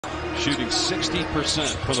shooting 60%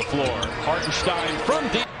 for the floor. Hartenstein from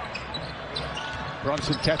deep.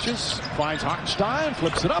 Brunson catches, finds Hartenstein,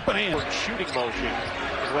 flips it up and in. Shooting motion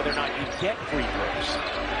and whether or not you get free throws.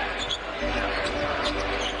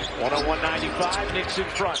 101-95, Knicks in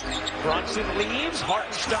front. Brunson leaves,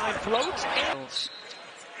 Hartenstein floats.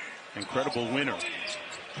 Incredible winner.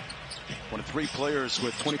 One of 3 players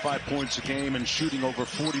with 25 points a game and shooting over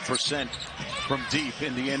 40% from deep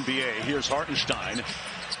in the NBA. Here's Hartenstein.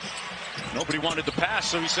 Nobody wanted to pass,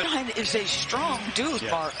 so he said... Hartenstein is a strong dude,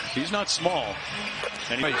 Mark. He's not small.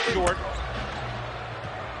 And he's short.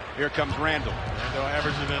 Here comes Randall. Randall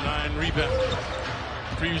averaging a 9 rebounds.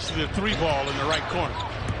 Previously the 3 ball in the right corner.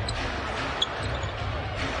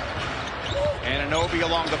 Anunoby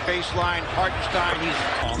along the baseline. Hartenstein,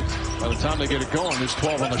 he's... By the time they get it going, there's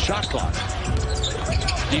 12 on the shot clock.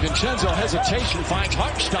 DiVincenzo hesitation finds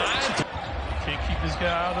Hartenstein. Can't keep this guy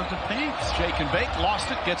out of the paint. Shake and bake, lost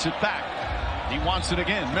it, gets it back. He wants it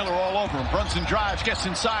again. Miller all over him. Brunson drives, gets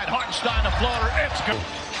inside. Hartenstein a floater. It's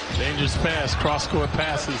good. Dangerous pass, cross-court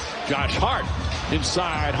passes. Josh Hart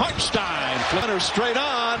inside. Hartenstein. Flitter straight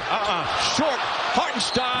on. Short.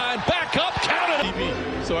 Hartenstein back up. Count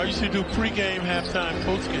it. So I used to do pregame, halftime,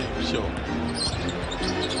 postgame show.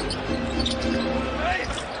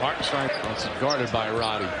 Hartenstein guarded by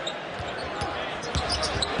Roddy.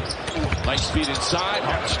 Nice feed inside.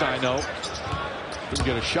 Hartenstein, no. Didn't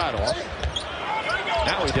get a shot off.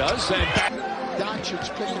 Now he does. And back.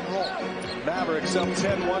 Doncic pick and roll. Mavericks up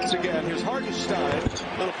 10 once again. Here's Hartenstein.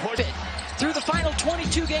 Little push through the final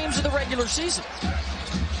 22 games of the regular season.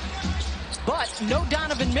 But no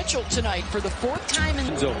Donovan Mitchell tonight for the 4th time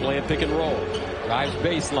in... So playing pick and roll. Drives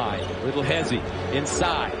baseline. Little hezzy.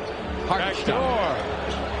 Inside. Hartenstein.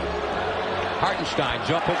 Hartenstein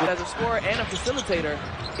jumping. As a scorer and a facilitator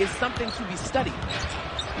is something to be studied.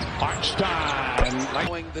 Hartenstein.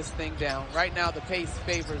 Slowing this thing down. Right now the pace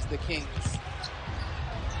favors the Kings.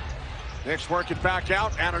 Knicks working back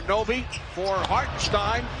out. Anunoby for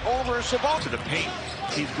Hartenstein over Sabonis. To the paint.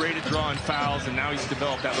 He's great at drawing fouls, and now he's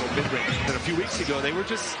developed that little mid-range. But a few weeks ago, they weren't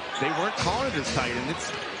calling it as tight, and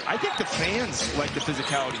I think the fans like the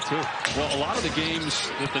physicality too. Well, a lot of the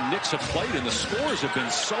games that the Knicks have played and the scores have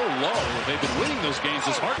been so low. They've been winning those games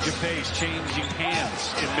as hard. Pace changing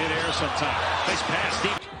hands in midair sometimes. Nice pass.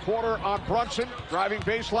 Deep. Porter on Brunson, driving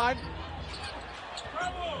baseline.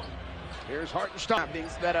 Here's Hartenstein. Not being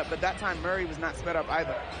sped up, but that time Murray was not sped up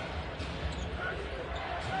either.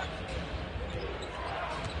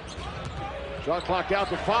 Shot clock out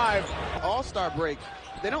to 5. All-star break.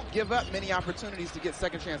 They don't give up many opportunities to get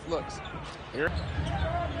second chance looks. Here.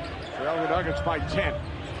 Trail the Nuggets by 10.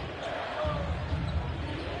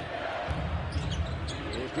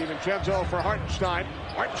 Here's DiVincenzo for Hartenstein.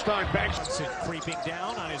 Hartenstein banks. Creeping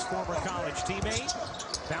down on his former college teammate.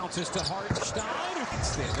 Bounces to Hartenstein.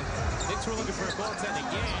 Knicks were looking for a goaltend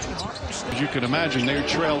again. Hartenstein. As you can imagine, they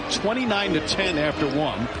trailed 29-10 after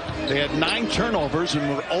 1. They had 9 turnovers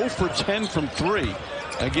and were 0 for 10 from 3.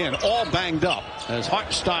 Again, all banged up as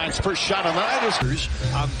Hartenstein's first shot of the night is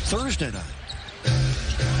on Thursday night.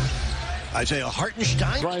 Isaiah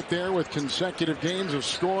Hartenstein. Right there with consecutive games of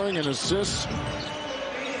scoring and assists.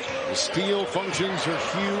 The steal functions are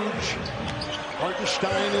huge.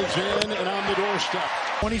 Hartenstein is in and on the doorstep.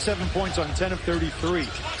 27 points on 10 of 33.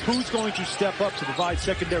 Who's going to step up to provide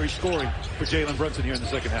secondary scoring for Jalen Brunson here in the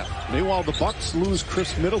second half? Meanwhile, the Bucks lose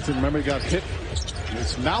Chris Middleton. Remember, he got hit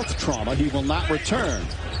with mouth trauma. He will not return.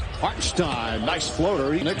 Hartenstein, nice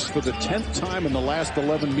floater. Knicks for the 10th time in the last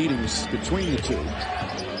 11 meetings between the two.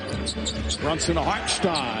 Brunson to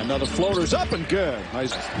Hartenstein. Now the floater's up and good.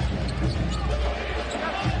 Nice.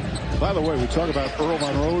 By the way, we talk about Earl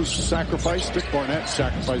Monroe's sacrifice. Dick Barnett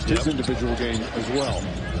sacrificed his individual game as well.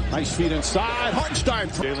 Nice feet inside. Hartenstein.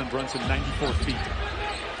 Jalen Brunson, 94 feet.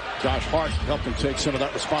 Josh Hart helped him take some of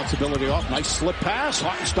that responsibility off. Nice slip pass.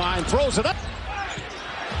 Hartenstein throws it up.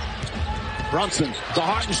 Brunson to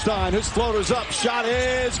Hartenstein. His floater's up. Shot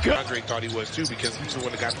is good. Andre thought he was too because he's the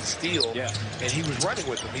one that got the steal. Yeah. And he was running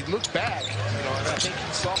with him. He looked back, and I think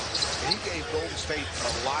he saw. And he gave Golden State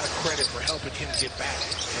a lot of credit for helping him get back.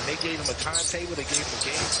 And they gave him a timetable. They gave him a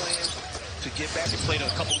game plan to get back. He played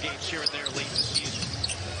a couple games here and there late in the season.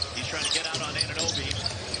 He's trying to get out on Anunoby.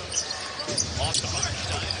 Off to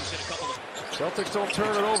Hartenstein, who's hit a couple of... Celtics don't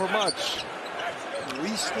turn it over much.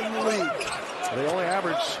 Least in the league. They only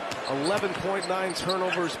average 11.9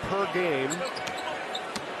 turnovers per game.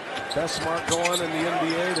 Best mark going in the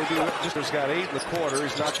NBA. They do. He's got 8 in the quarter.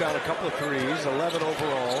 He's knocked down a couple of threes. 11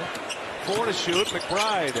 overall. 4 to shoot.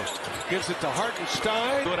 McBride gives it to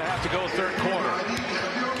Hartenstein. 2.5 to go, third quarter.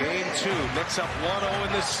 Game 2, Knicks up 1-0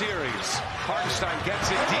 in this series. Hartenstein gets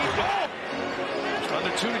it deep. Oh! Under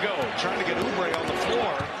 2 to go. Trying to get Oubre on the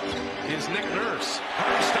floor is Nick Nurse.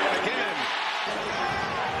 Hartenstein again.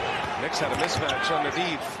 Knicks had a mismatch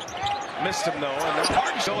underneath. Missed him though, and then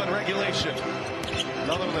Hartenstein in regulation.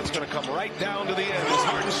 Another one that's going to come right down to the end as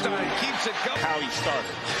Hartenstein keeps it going. How he started.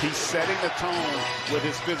 He's setting the tone with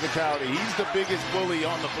his physicality. He's the biggest bully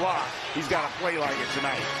on the block. He's got to play like it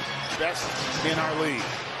tonight. Best in our league.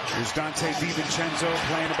 There's Dante DiVincenzo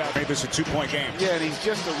playing about maybe it's a 2-point game. Yeah, and he's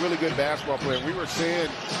just a really good basketball player. We were saying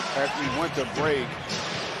as we went to break,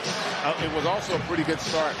 it was also a pretty good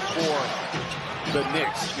start for the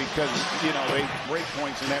Knicks because, you know, they break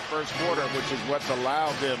points in that first quarter, which is what's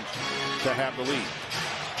allowed them to have the lead.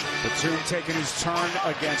 Batum taking his turn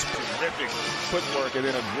against terrific footwork and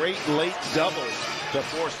then a great late double to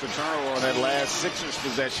force the turnover on that last Sixers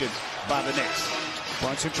possession by the Knicks.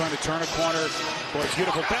 Brunson trying to turn a corner for a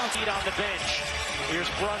beautiful bounce. On the bench. Here's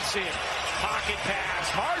Brunson. Pocket pass.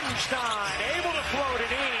 Hartenstein able to float it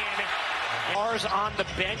in. Bars on the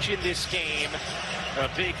bench in this game. A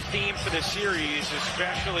big theme for the series,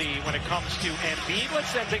 especially when it comes to Embiid. Let's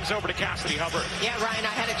send things over to Cassidy Hubbard. Yeah, Ryan,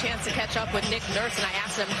 I had a chance to catch up with Nick Nurse, and I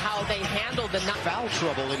asked him how they handled the foul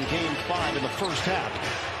trouble in Game 5 in the first half.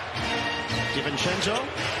 DiVincenzo,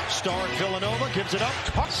 star at Villanova, gives it up.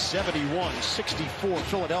 71-64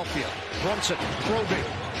 Philadelphia. Brunson probing.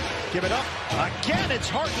 Give it up. Again, it's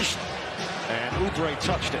Hartenstein. And Oubre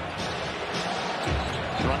touched it.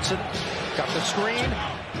 Brunson got the screen.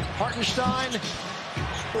 Hartenstein.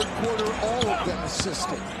 Third quarter, all of them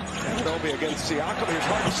assisted. Anunoby against Siakam. Here's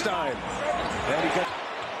Hartenstein. And he got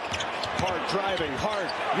hard driving, hard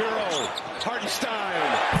Euro. Hartenstein.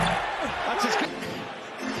 That's his.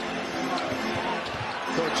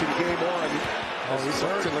 Coaching game 1. Oh, he's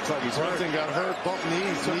hurt. It looks like he's hurt. Got hurt. Bump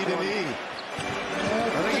knees. Knee to knee.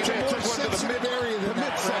 I think he took one to the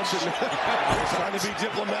midsection. Trying to be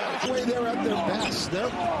diplomatic. The way they're at their best. Their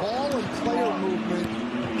ball and player movement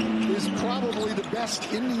is probably the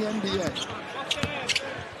best in the NBA.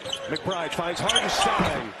 McBride finds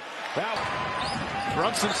Hartenstein. Now,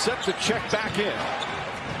 Brunson set the check back in.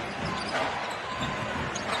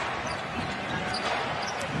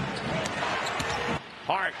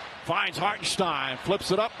 Hart finds Hartenstein,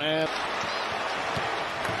 flips it up, and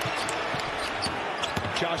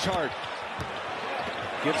Josh Hart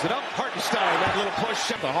gives it up. Hartenstein, that little push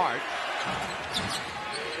to Hart.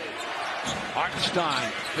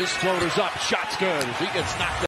 Hartenstein, his floater's up, shot's good. He gets knocked